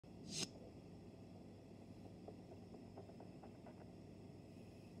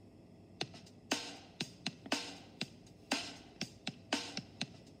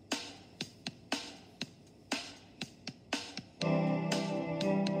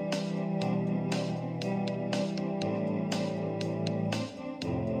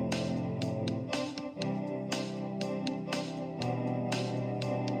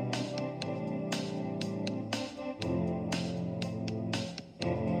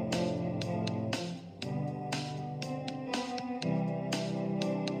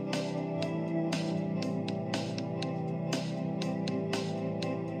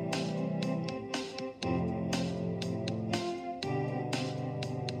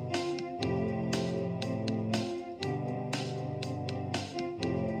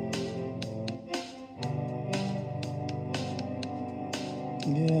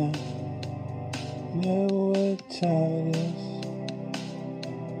Yeah, you know what time it is.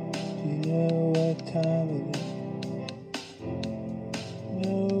 You know what time it is. You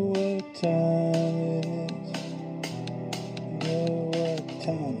know what time it is. You know what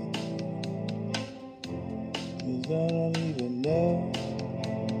time it is. 'Cause I don't even know.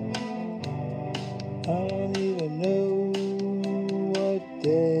 I don't even know what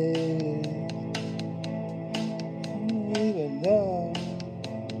day it is. I don't even know.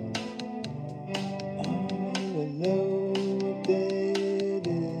 I don't even know what day it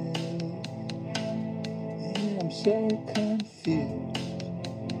is. And I'm so confused.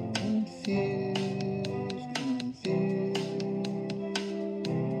 Confused.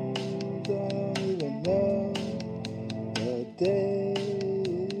 I don't even know what day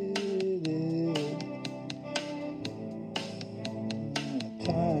it is. What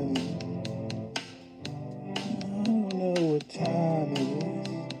time it is. I don't know what time it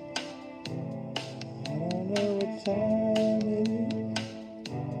is. I don't know what time it is.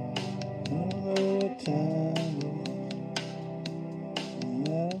 I don't know what time it is.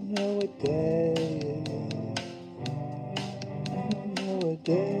 I don't know what day it is. I don't know what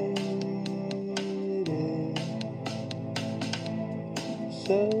day it is. I'm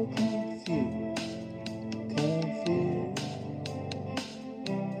so confused.